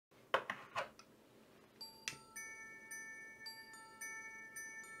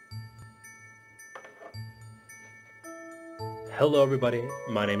Hello everybody,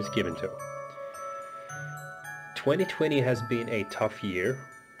 my name is GivenToe. 2020 has been a tough year,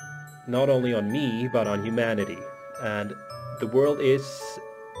 not only on me, but on humanity. And the world is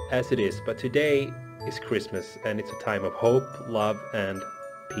as it is, but today is Christmas and it's a time of hope, love and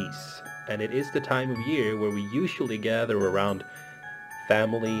peace. And it is the time of year where we usually gather around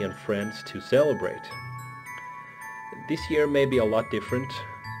family and friends to celebrate. This year may be a lot different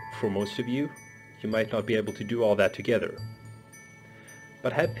for most of you. You might not be able to do all that together.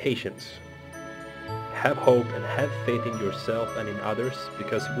 But have patience, have hope and have faith in yourself and in others,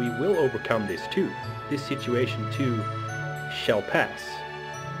 because we will overcome this too. This situation too shall pass.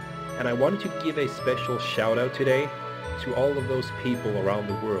 And I wanted to give a special shout out today to all of those people around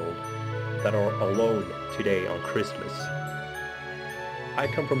the world that are alone today on Christmas. I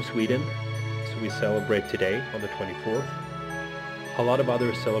come from Sweden, so we celebrate today on the 24th. A lot of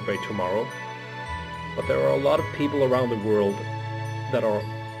others celebrate tomorrow, but there are a lot of people around the world that are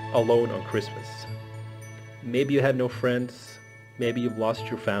alone on Christmas. Maybe you have no friends, maybe you've lost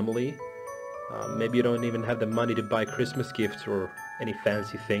your family, maybe you don't even have the money to buy Christmas gifts or any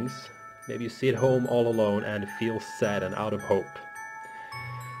fancy things. Maybe you sit home all alone and feel sad and out of hope.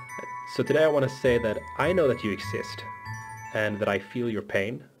 So today I want to say that I know that you exist and that I feel your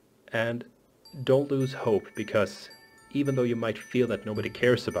pain, and don't lose hope, because even though you might feel that nobody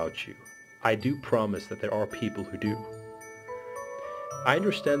cares about you, I do promise that there are people who do. I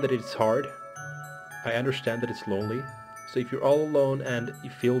understand that it's hard, I understand that it's lonely, so if you're all alone and you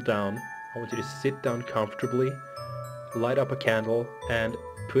feel down, I want you to sit down comfortably, light up a candle and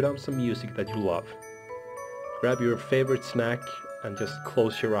put on some music that you love. Grab your favorite snack and just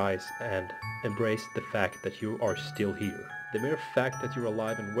close your eyes and embrace the fact that you are still here. The mere fact that you're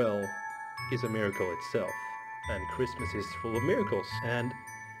alive and well is a miracle itself, and Christmas is full of miracles, and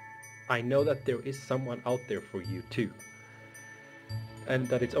I know that there is someone out there for you too. And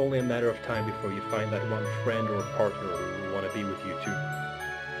that it's only a matter of time before you find that one friend or partner who will want to be with you too.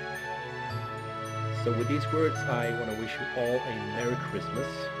 So with these words, I want to wish you all a Merry Christmas,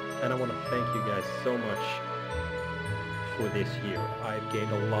 and I want to thank you guys so much for this year. I've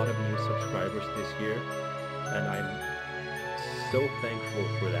gained a lot of new subscribers this year, and I'm so thankful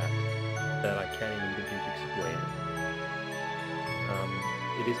for that I can't even begin to explain it.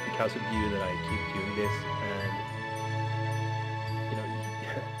 It is because of you that I keep doing this, and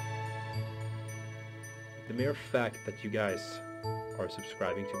the mere fact that you guys are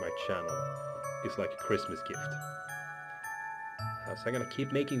subscribing to my channel is like a Christmas gift. So I'm gonna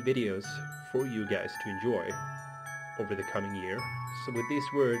keep making videos for you guys to enjoy over the coming year. So with these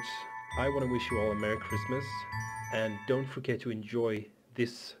words, I want to wish you all a Merry Christmas, and don't forget to enjoy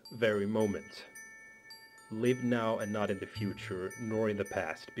this very moment. Live now and not in the future, nor in the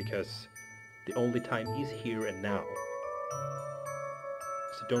past, because the only time is here and now.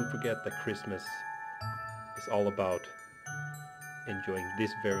 So don't forget that Christmas is all about enjoying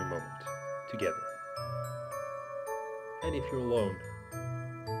this very moment together. And if you're alone,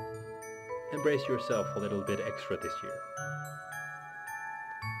 embrace yourself a little bit extra this year,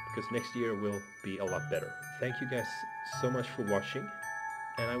 because next year will be a lot better. Thank you guys so much for watching,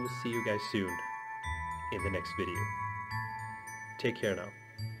 and I will see you guys soon in the next video. Take care now.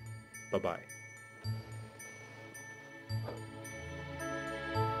 Bye bye.